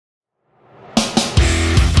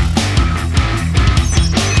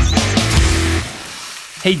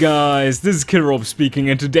Hey guys, this is Killrob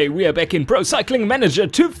speaking, and today we are back in Pro Cycling Manager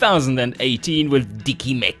 2018 with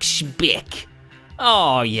Dicky McSpeck.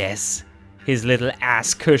 Oh yes, his little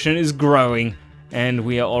ass cushion is growing, and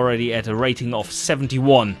we are already at a rating of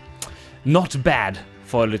 71. Not bad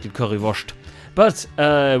for a little currywurst. But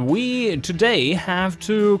we today have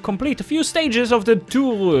to complete a few stages of the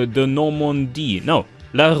Tour de Normandie. No,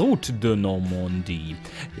 La Route de Normandie.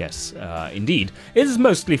 Yes, indeed. It is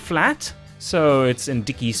mostly flat, so it's in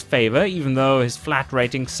Dicky's favor, even though his flat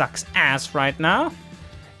rating sucks ass right now.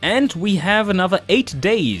 And we have another 8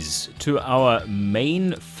 days to our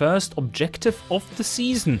main first objective of the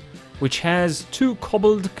season, which has 2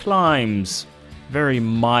 cobbled climbs. Very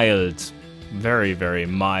mild, very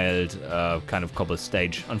mild kind of cobble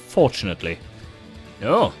stage, unfortunately.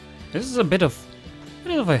 Oh, this is a bit of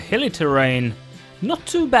a hilly terrain. Not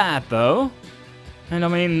too bad though. And I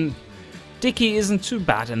mean, Dicky isn't too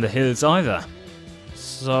bad in the hills either.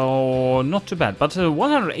 So, not too bad. But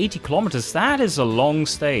 180 kilometers, that is a long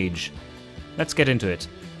stage. Let's get into it.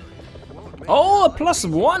 Oh, a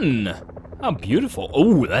 +1! How beautiful.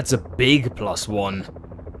 Oh, that's a big +1.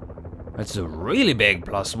 That's a really big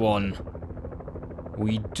 +1.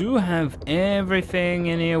 We do have everything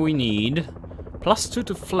in here we need. +2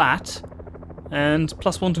 to flat, and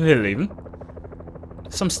 +1 to hill even.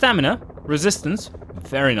 Some stamina, resistance,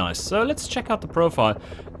 very nice. So let's check out the profile.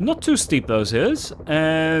 Not too steep those hills,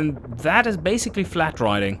 and that is basically flat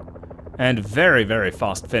riding. And very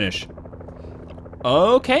fast finish.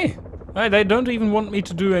 Okay, they don't even want me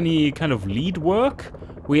to do any kind of lead work.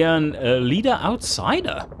 We are a leader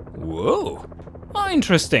outsider. Whoa, oh,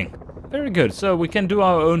 interesting. Very good, so we can do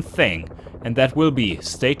our own thing. And that will be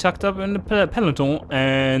stay tucked up in the peloton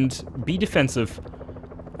and be defensive.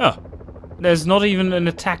 Oh, there's not even an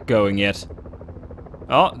attack going yet.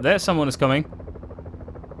 Oh, there someone is coming.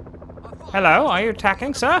 Hello, are you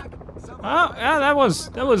attacking, sir? Oh, yeah, that was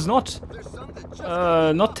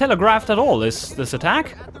not telegraphed at all, this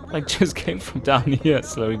attack. Like, just came from down here,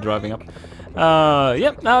 slowly driving up.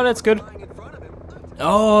 Yep, no, that's good.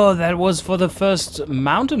 Oh, that was for the first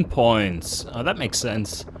mountain points. Oh, that makes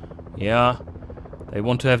sense. Yeah, they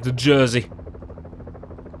want to have the jersey.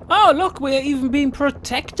 Oh, look, we're even being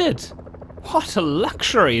protected. What a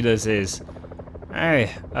luxury this is.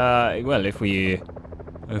 Hey, well, if we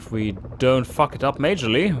don't fuck it up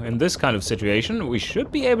majorly in this kind of situation, we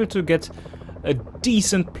should be able to get a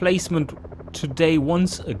decent placement today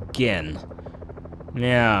once again.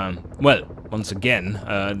 Yeah, well, once again,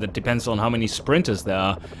 that depends on how many sprinters there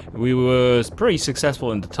are. We were pretty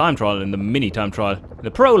successful in the time trial, in the mini time trial,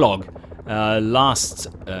 the prologue, last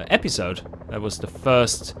episode. That was the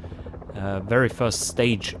first, very first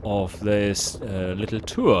stage of this little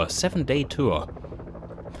tour, 7-day tour.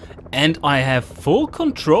 And I have full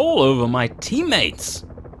control over my teammates.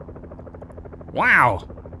 Wow,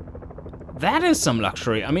 that is some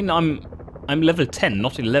luxury. I mean, I'm level 10,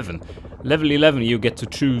 not 11. Level 11, you get to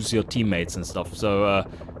choose your teammates and stuff. So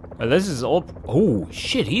this is all. Oh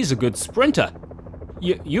shit, he's a good sprinter.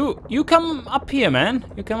 You come up here, man.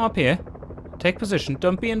 You come up here. Take position.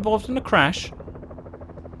 Don't be involved in a crash.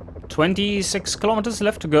 26 kilometers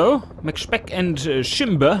left to go. McSpeck and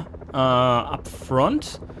Schimber up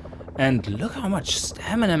front. And look how much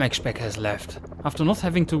stamina McSpeck has left. After not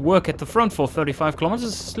having to work at the front for 35 kilometers,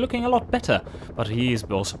 it's looking a lot better. But he is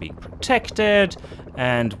also being protected,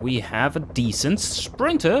 and we have a decent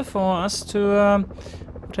sprinter for us to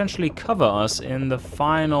potentially cover us in the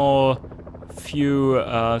final few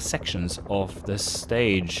sections of this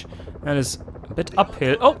stage. That is a bit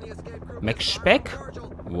uphill. Oh, McSpeck,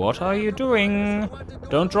 what are you doing?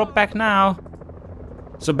 Don't drop back now.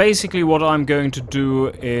 So basically what I'm going to do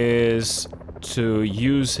is to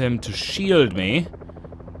use him to shield me.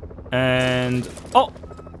 And... Oh!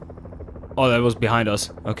 Oh, that was behind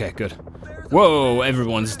us. Okay, good. Whoa,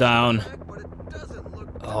 everyone's down.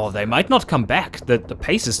 Oh, they might not come back. The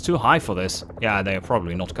pace is too high for this. Yeah, they are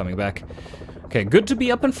probably not coming back. Okay, good to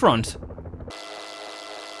be up in front.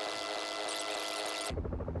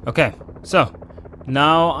 Okay, so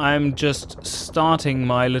now I'm just starting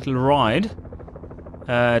my little ride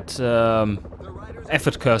at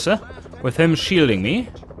effort cursor with him shielding me.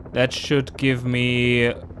 That should give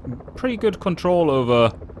me pretty good control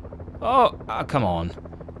over... Oh, come on.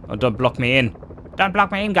 Oh, don't block me in. Don't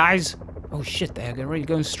block me in, guys. Oh shit, they're really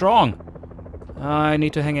going strong. I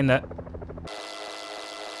need to hang in there.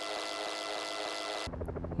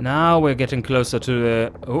 Now we're getting closer to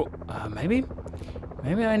the... Oh, maybe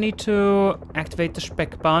I need to activate the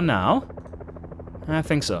spec bar now. I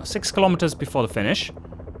think so. 6 kilometers before the finish.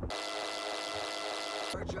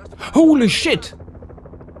 Holy shit!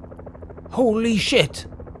 Holy shit!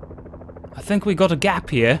 I think we got a gap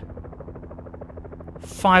here.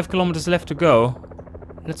 5 kilometers left to go.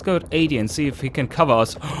 Let's go at 80 and see if he can cover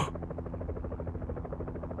us.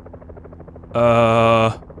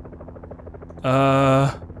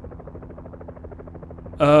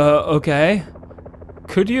 Okay.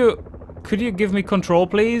 Could you give me control,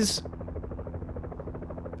 please?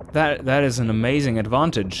 That is an amazing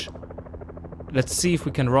advantage. Let's see if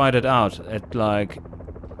we can ride it out at like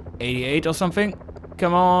 88 or something.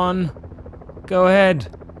 Come on. Go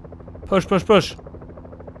ahead. Push, push, push.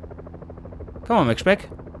 Come on, McSpeck.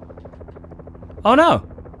 Oh no!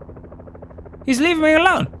 He's leaving me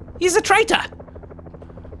alone! He's a traitor!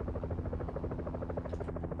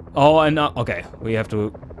 Oh, and okay, we have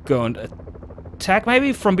to go and attack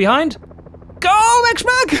maybe from behind? Go,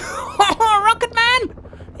 McSpeck! Rocket Man!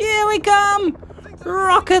 Here we come!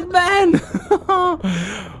 Rocket Man!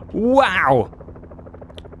 Wow!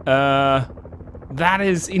 That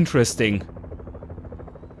is interesting.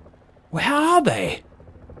 Where are they?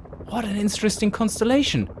 What an interesting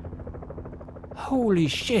constellation. Holy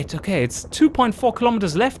shit, okay, it's 2.4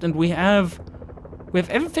 kilometers left and we have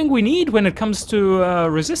everything we need when it comes to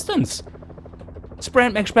resistance.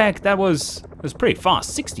 Sprint McSpeck, that was pretty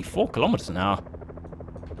fast, 64 kilometers an hour.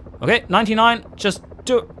 Okay, 99, just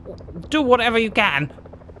do whatever you can.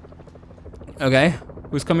 Okay,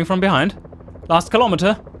 who's coming from behind? Last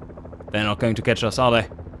kilometer. They're not going to catch us, are they?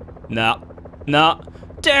 No, no.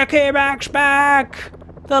 Dicky McSpeck!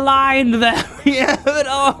 The line there, we have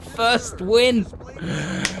our first win.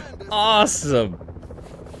 Awesome.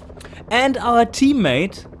 And our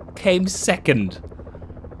teammate came second.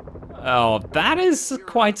 Oh, that is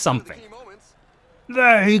quite something.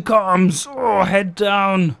 There he comes. Oh, head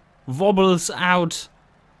down. Wobbles out.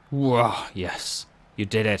 Whoa, yes. You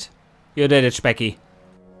did it. You did it, Specky.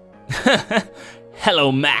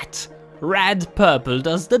 Hello, Matt. Red purple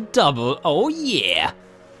does the double. Oh, yeah.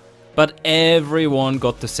 But everyone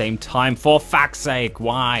got the same time, for fuck's sake.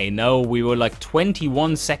 Why? No, we were like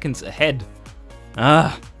 21 seconds ahead.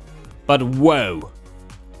 Ah. But whoa.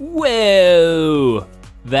 Whoa.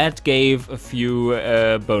 That gave a few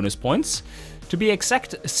bonus points. To be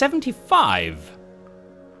exact, 75.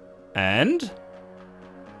 And...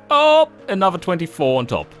 oh, another 24 on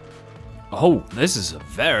top. Oh, this is a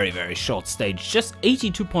very, very short stage. Just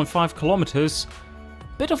 82.5 kilometers.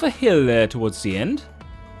 Bit of a hill there towards the end.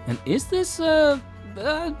 And is this,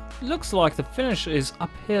 looks like the finish is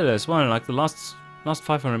uphill as well, like the last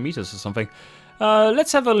 500 meters or something.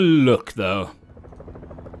 Let's have a look, though.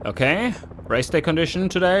 Okay, race day condition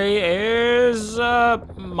today is,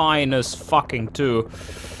 minus fucking 2.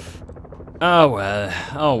 Oh well,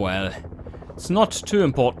 oh well. It's not too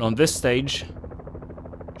important on this stage.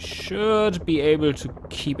 Should be able to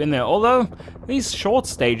keep in there, although these short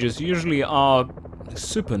stages usually are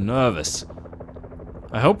super nervous.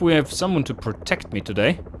 I hope we have someone to protect me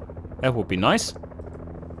today. That would be nice.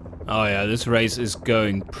 Oh yeah, this race is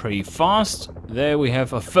going pretty fast. There we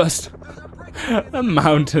have our first... a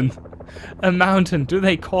mountain. A mountain. Do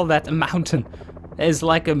they call that a mountain? There's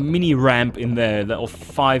like a mini ramp in there of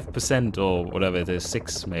 5% or whatever it is.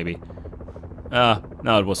 6 maybe. No,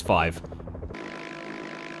 it was 5.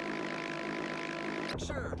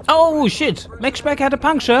 Oh shit! McSpeck had a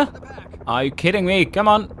puncture? Are you kidding me? Come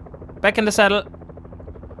on. Back in the saddle.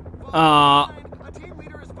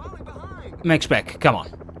 McSpeck, come on.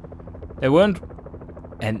 They weren't...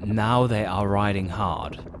 and now they are riding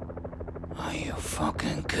hard. Are you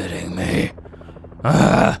fucking kidding me?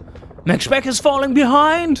 McSpeck is falling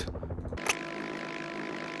behind!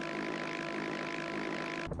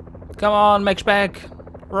 Come on, McSpeck.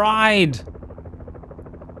 Ride!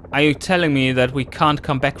 Are you telling me that we can't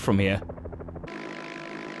come back from here?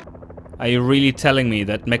 Are you really telling me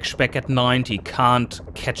that McSpeck at 90 can't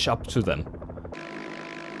catch up to them?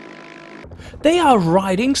 They are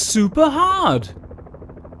riding super hard!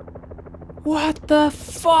 What the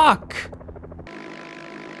fuck?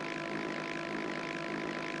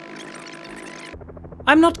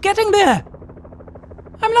 I'm not getting there!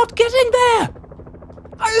 I'm not getting there!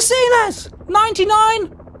 Are you seeing this?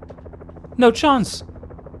 99? No chance.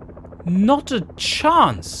 Not a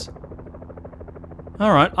chance.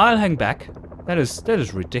 Alright, I'll hang back. That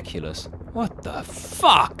is ridiculous. What the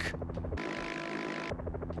fuck?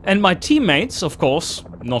 And my teammates, of course,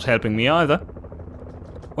 not helping me either.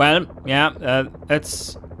 Well, yeah,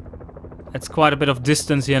 that's quite a bit of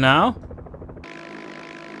distance here now.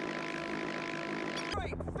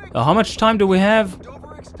 How much time do we have?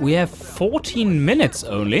 We have 14 minutes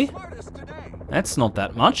only. That's not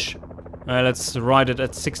that much. Let's ride it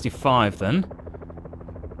at 65 then.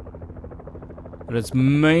 But it's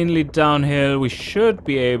mainly downhill. We should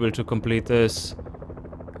be able to complete this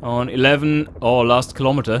on 11 or last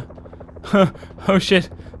kilometer. Oh shit,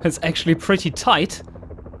 that's actually pretty tight.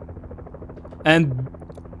 And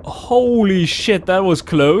holy shit, that was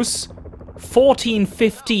close.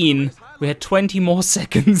 14:15. We had 20 more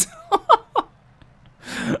seconds.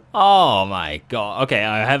 Oh my god. Okay,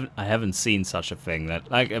 I haven't seen such a thing,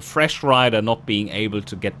 that like a fresh rider not being able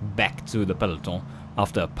to get back to the peloton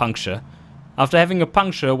after a puncture. After having a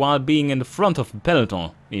puncture while being in the front of the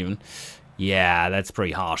peloton even. Yeah, that's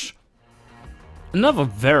pretty harsh. Another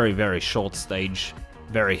very, very short stage.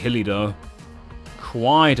 Very hilly though.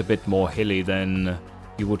 Quite a bit more hilly than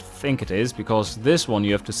you would think it is, because this one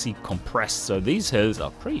you have to see compressed, so these hills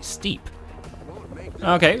are pretty steep.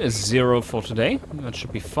 Okay, it's 0 for today. That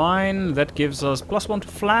should be fine. That gives us +1 to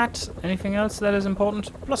flat. Anything else that is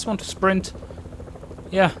important? +1 to sprint.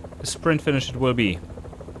 Yeah, a sprint finish it will be.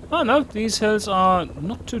 Oh no, these hills are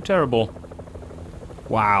not too terrible.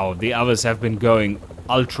 Wow, the others have been going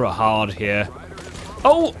ultra hard here.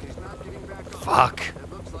 Oh! Fuck.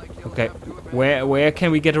 Okay, where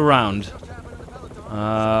can we get around?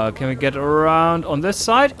 Can we get around on this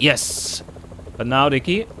side? Yes! But now,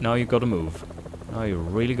 Dicky, now you gotta move. Now you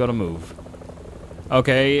really gotta move.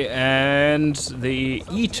 Okay, and the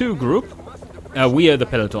E2 group. We are the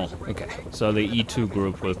peloton. Okay, so the E2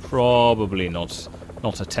 group will probably not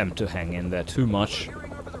attempt to hang in there too much.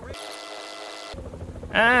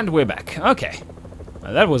 And we're back. Okay,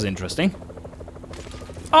 now, that was interesting.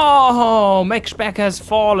 Oh, McSpeck has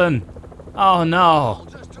fallen. Oh no.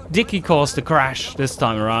 Dicky caused the crash this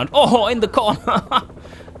time around. Oh, in the corner.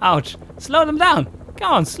 Ouch. Slow them down.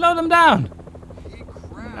 Come on, slow them down.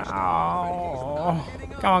 Oh.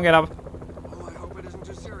 Come on, get up.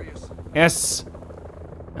 Yes.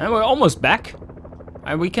 And we're almost back.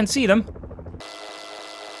 And we can see them.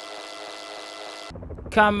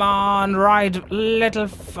 Come on, ride a little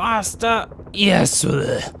faster. Yes.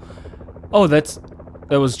 Oh, that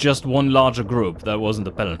was just one larger group. That wasn't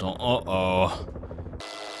the peloton. Uh-oh.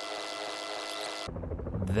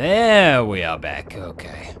 There we are back.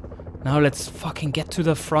 Okay. Now let's fucking get to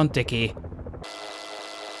the front, Dicky.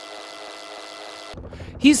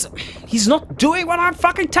 He's not doing what I'm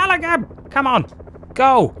fucking telling him. Come on.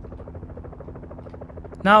 Go.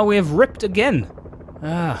 Now we have ripped again.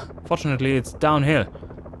 Fortunately it's downhill.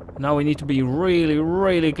 Now we need to be really,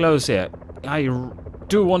 really close here. I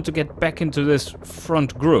do want to get back into this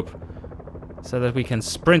front group so that we can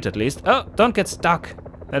sprint at least. Oh, don't get stuck.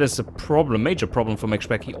 That is a problem, major problem for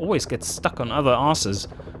McSpeck. He always gets stuck on other arses.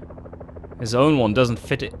 His own one doesn't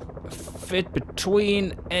fit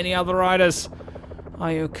between any other riders.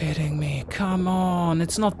 Are you kidding me? Come on,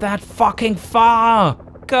 it's not that fucking far.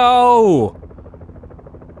 Go.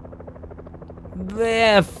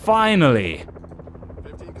 There, finally.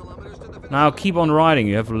 Now keep on riding.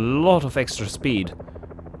 You have a lot of extra speed.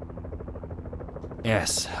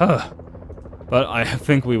 Yes. Huh. But I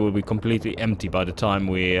think we will be completely empty by the time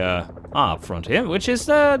we are up front here, which is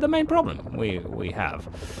the main problem we have.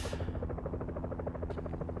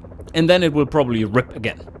 And then it will probably rip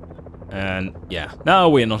again. And yeah, now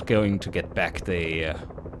we're not going to get back the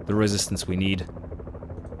resistance we need.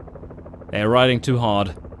 They're riding too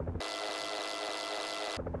hard.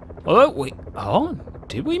 Although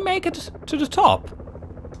did we make it to the top?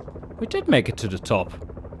 We did make it to the top.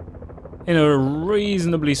 In a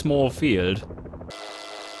reasonably small field.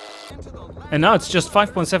 And now it's just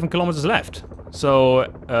 5.7 kilometers left. So,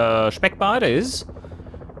 Speckbar it is.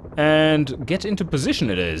 And get into position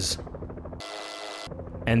it is.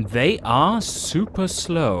 And they are super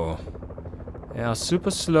slow. They are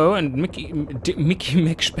super slow, and Dicky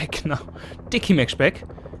McSpeck now. Dicky McSpeck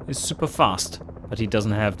is super fast. But he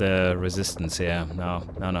doesn't have the resistance here. No.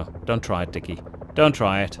 Don't try it, Dicky. Don't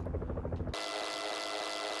try it.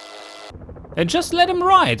 And just let him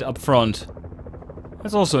ride up front.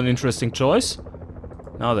 That's also an interesting choice.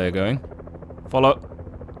 Now they're going. Follow.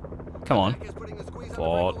 Come on.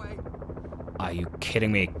 Forward. Are you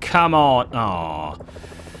kidding me? Come on. Aw.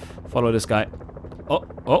 Follow this guy.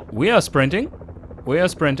 Oh, we are sprinting. We are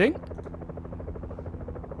sprinting.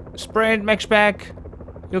 Sprint, McSpeck.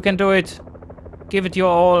 You can do it. Give it your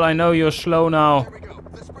all. I know you're slow now.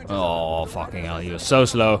 Oh, fucking hell. You're so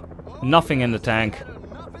slow. Nothing in the tank.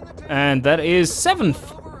 And that is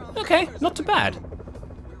 7th. Okay, not too bad.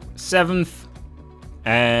 7th.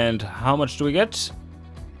 And how much do we get?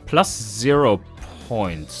 +0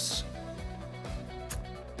 points.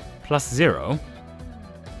 +0?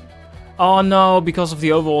 Oh no, because of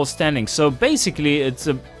the overall standing. So basically it's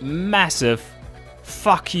a massive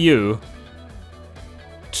fuck you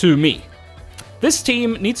to me. This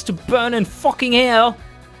team needs to burn in fucking hell.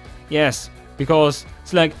 Yes, because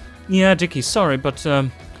it's like, yeah, Dicky, sorry, but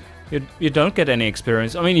you don't get any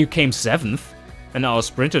experience. I mean, you came 7th, and our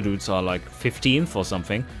sprinter dudes are like 15th or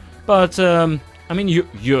something. But I mean,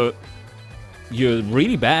 you're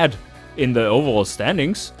really bad in the overall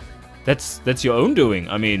standings. That's your own doing.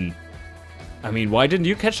 I mean, why didn't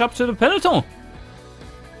you catch up to the peloton?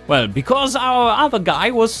 Well, because our other guy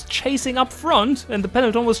was chasing up front and the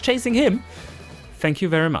peloton was chasing him. Thank you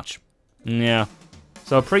very much. Yeah.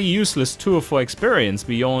 So a pretty useless tour for experience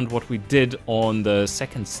beyond what we did on the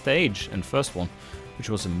second stage and first one, which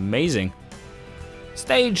was amazing.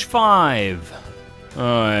 Stage 5.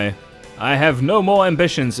 Alright. I have no more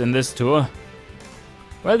ambitions in this tour.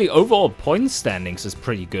 Well, the overall point standings is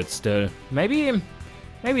pretty good still. Maybe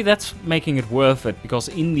that's making it worth it, because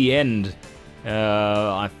in the end,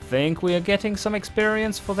 I think we are getting some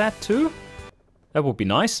experience for that too. That would be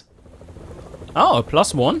nice. Oh, a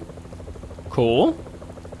 +1. Cool.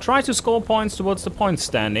 Try to score points towards the point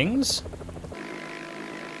standings.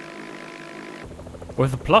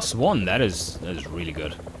 With a +1, that is really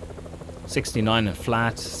good. 69 in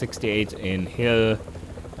flat, 68 in hill,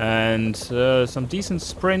 and some decent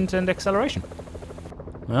sprint and acceleration.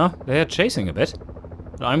 Well, they're chasing a bit.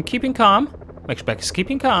 I'm keeping calm. McSpeck is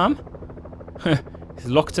keeping calm. He's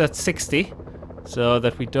locked at 60, so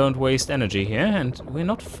that we don't waste energy here, and we're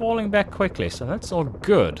not falling back quickly, so that's all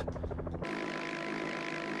good.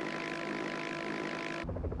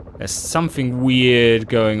 There's something weird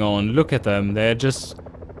going on. Look at them. They're just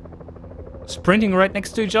sprinting right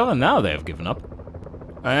next to each other. Now they have given up.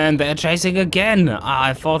 And they're chasing again.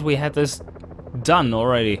 I thought we had this done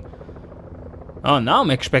already. Oh, now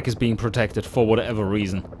McSpeck is being protected for whatever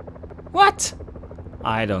reason. What?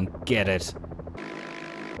 I don't get it.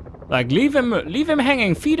 Like, leave him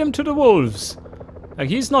hanging. Feed him to the wolves. Like,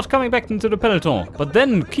 he's not coming back into the peloton. But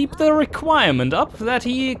then keep the requirement up that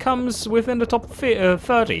he comes within the top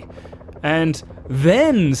 30. And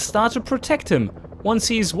then start to protect him once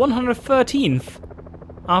he's 113th.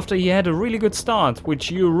 After he had a really good start, which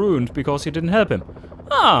you ruined because you didn't help him.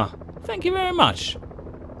 Ah, thank you very much.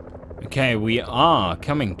 Okay, we are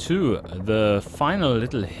coming to the final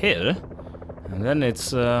little hill. And then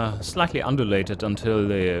it's slightly undulated until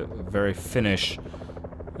the very finish.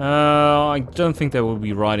 I don't think they will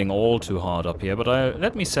be riding all too hard up here, but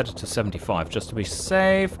let me set it to 75 just to be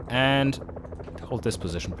safe. And hold this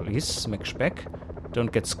position, please, McSpeck.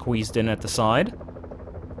 Don't get squeezed in at the side.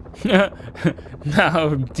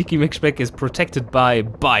 Now Dicky McSpeck is protected by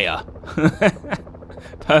Bayer.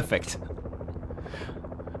 Perfect.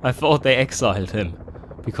 I thought they exiled him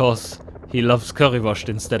because he loves currywurst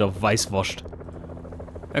instead of Weißwurst.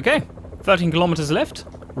 Okay, 13 kilometers left.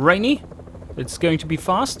 Rainy. It's going to be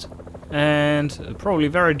fast and probably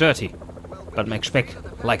very dirty. But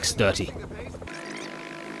McSpeck likes dirty.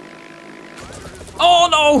 Oh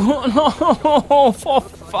no! No! For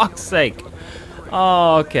fuck's sake!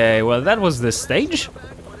 Okay, well that was this stage.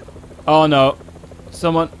 Oh no.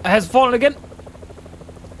 Someone has fallen again.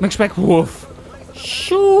 McSpeck, woof.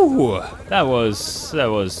 Shoo! That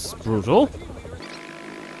was brutal.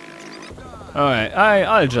 Alright,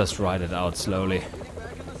 I'll just ride it out slowly.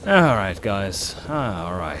 Alright, guys.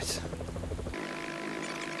 Alright.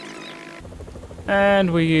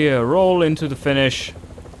 And we roll into the finish.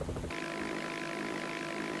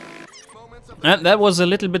 And that was a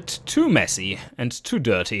little bit too messy and too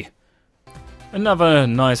dirty. Another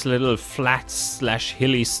nice little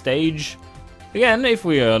flat/hilly stage. Again, if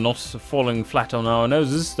we are not falling flat on our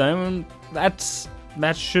noses, then that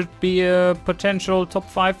should be a potential top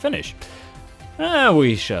 5 finish.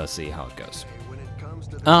 We shall see how it goes.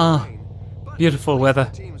 Ah, beautiful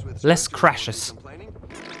weather. Less crashes.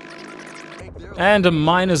 And a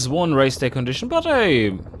 -1 race day condition, but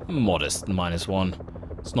a modest -1.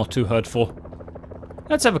 It's not too hurtful.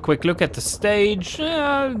 Let's have a quick look at the stage.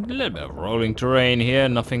 A little bit of rolling terrain here,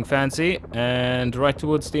 nothing fancy. And right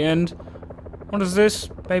towards the end, what is this?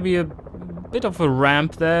 Maybe a bit of a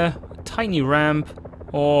ramp there. A tiny ramp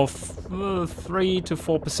of 3 to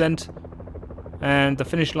 4%. And the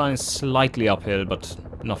finish line is slightly uphill, but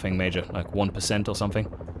nothing major, like 1% or something.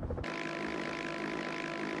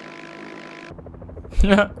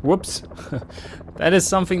 Whoops. That is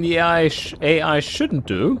something the AI shouldn't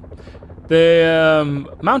do. The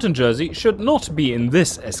mountain jersey should not be in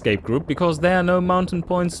this escape group because there are no mountain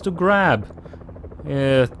points to grab.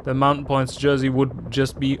 The mountain points jersey would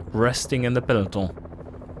just be resting in the peloton.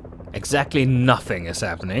 Exactly nothing is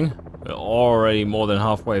happening. We're already more than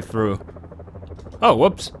halfway through. Oh,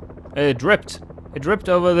 whoops. It dripped. It dripped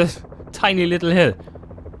over this tiny little hill.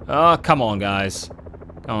 Oh, come on, guys.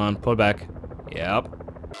 Come on, pull back. Yep.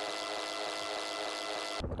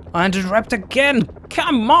 And it wrapped again!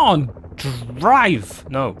 Come on! Drive!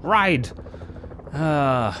 No, ride!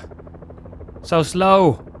 So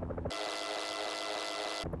slow.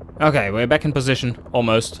 Okay, we're back in position.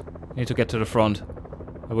 Almost. Need to get to the front.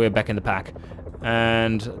 We're back in the pack.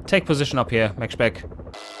 And take position up here, McSpeck.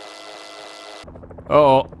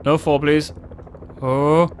 Uh-oh, no fall, please.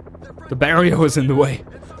 Oh, the barrier was in the way.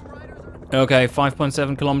 Okay,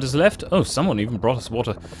 5.7 kilometers left. Oh, someone even brought us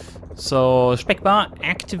water. So, spec bar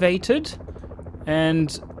activated.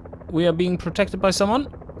 And we are being protected by someone.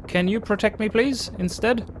 Can you protect me, please,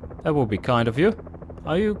 instead? That would be kind of you.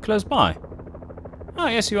 Are you close by? Ah,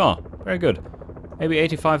 yes, you are. Very good. Maybe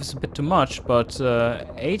 85 is a bit too much, but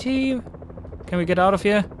 80? Can we get out of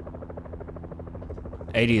here?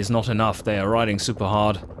 80 is not enough. They are riding super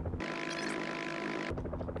hard.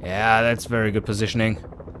 Yeah, that's very good positioning.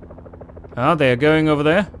 Ah, they are going over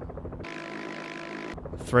there.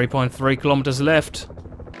 3.3 kilometers left.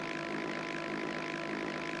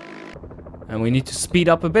 And we need to speed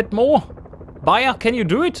up a bit more. Bayer, can you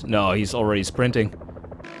do it? No, he's already sprinting.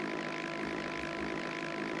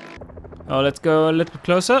 Oh, let's go a little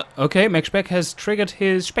closer. Okay, McSpeck has triggered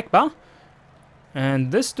his spec bar.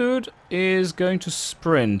 And this dude is going to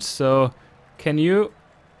sprint. So, can you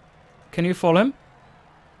follow him?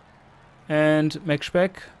 And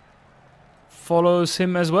McSpeck follows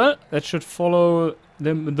him as well. That should follow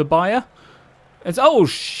the buyer. It's, oh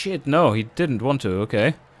shit, no, he didn't want to.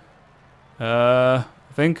 Okay. I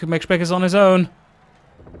think McSpeck is on his own.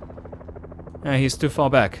 Yeah, he's too far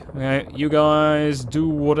back. Okay, you guys do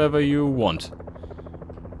whatever you want.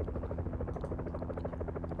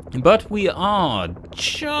 But we are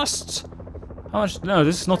just... How much? No,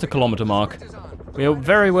 this is not the kilometer mark. We are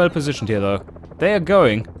very well positioned here, though. They are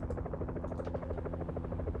going.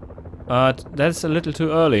 But that's a little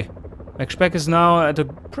too early. McSpeck is now at a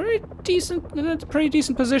pretty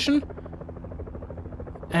decent position.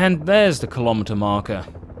 And there's the kilometer marker.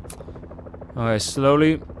 Okay,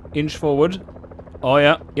 slowly inch forward. Oh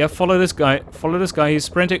yeah, yeah, follow this guy. Follow this guy, he's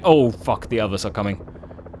sprinting. Oh fuck, the others are coming.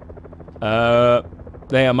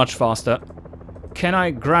 They are much faster. Can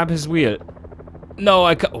I grab his wheel? No,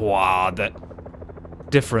 I can't. Wow, that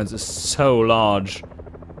difference is so large.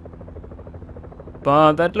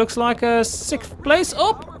 But that looks like a 6th place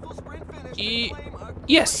up.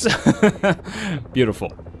 Yes!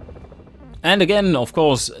 Beautiful. And again, of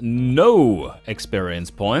course, no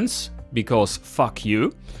experience points, because fuck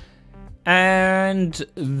you. And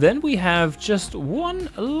then we have just one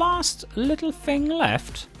last little thing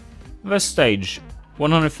left. The stage,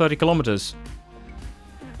 130 kilometers.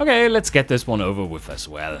 Okay, let's get this one over with as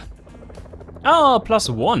well. Oh,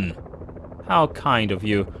 +1. How kind of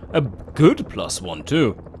you. A good +1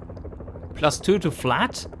 too. +2 to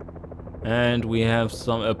flat. And we have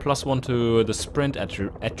some +1 to the sprint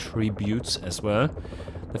attributes as well.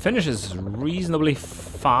 The finish is reasonably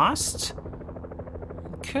fast.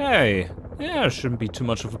 Okay. Yeah, shouldn't be too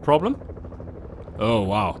much of a problem. Oh,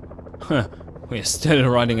 wow. We're still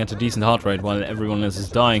riding at a decent heart rate while everyone else is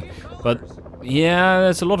dying. But, yeah,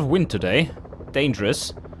 there's a lot of wind today.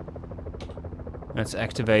 Dangerous. Let's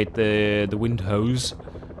activate the wind hose.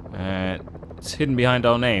 It's hidden behind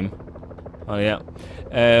our name. Oh, yeah.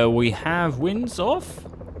 We have winds of...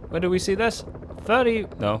 Where do we see this? 30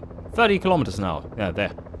 kilometers now. Yeah,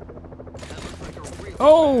 there.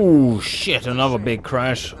 Oh, shit, another big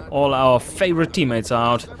crash. All our favorite teammates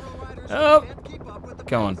are out. Oh,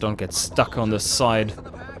 come on, don't get stuck on the side.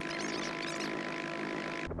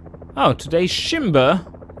 Oh, today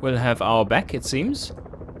Shimber will have our back, it seems.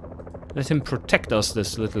 Let him protect us,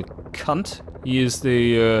 this little cunt. He is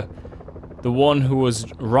the one who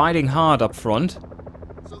was riding hard up front.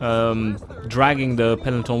 Dragging the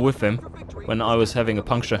peloton with him when I was having a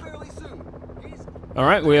puncture.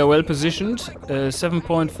 Alright, we are well positioned.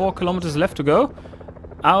 7.4 kilometers left to go.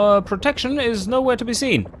 Our protection is nowhere to be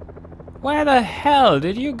seen. Where the hell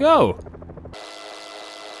did you go?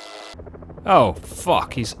 Oh,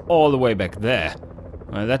 fuck, he's all the way back there.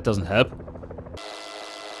 Well, that doesn't help.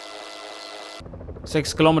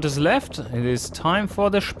 6 kilometers left. It is time for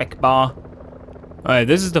the spec bar. Alright,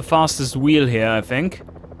 this is the fastest wheel here, I think.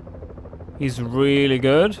 He's really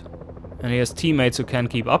good. And he has teammates who can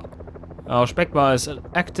keep up. Our spec bar is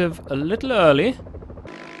active a little early.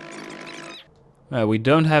 We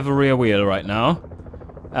don't have a rear wheel right now.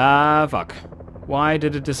 Fuck. Why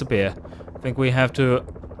did it disappear? I think we have to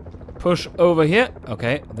push over here.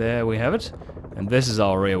 Okay, there we have it. And this is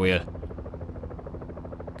our rear wheel.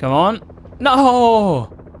 Come on.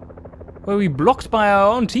 No! Were we blocked by our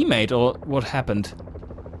own teammate, or what happened?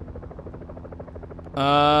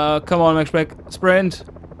 Come on, McSpeck. Sprint.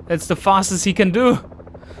 That's the fastest he can do.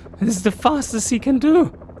 This is the fastest he can do.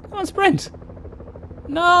 Come on, sprint.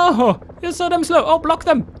 No, you're so damn slow. Oh, block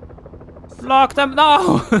them. Block them.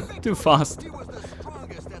 No, too fast.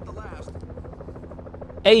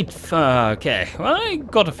 8th. Okay, well, I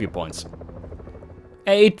got a few points.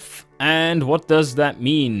 8th, and what does that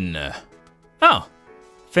mean? Oh,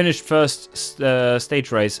 finished first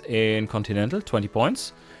stage race in Continental, 20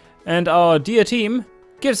 points. And our dear team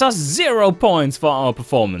gives us 0 points for our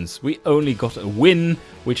performance. We only got a win,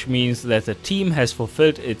 which means that the team has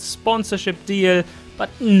fulfilled its sponsorship deal,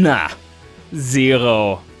 but nah,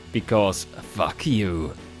 0, because fuck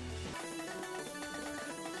you.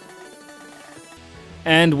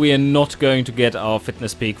 And we are not going to get our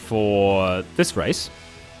fitness peak for this race,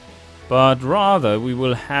 but rather we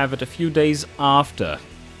will have it a few days after.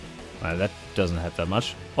 Well, that doesn't have that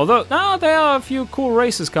much. Although, now there are a few cool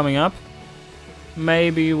races coming up.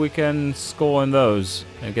 Maybe we can score in those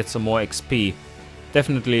and get some more XP.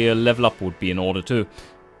 Definitely a level up would be in order too.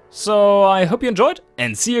 So I hope you enjoyed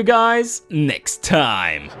and see you guys next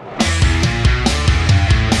time.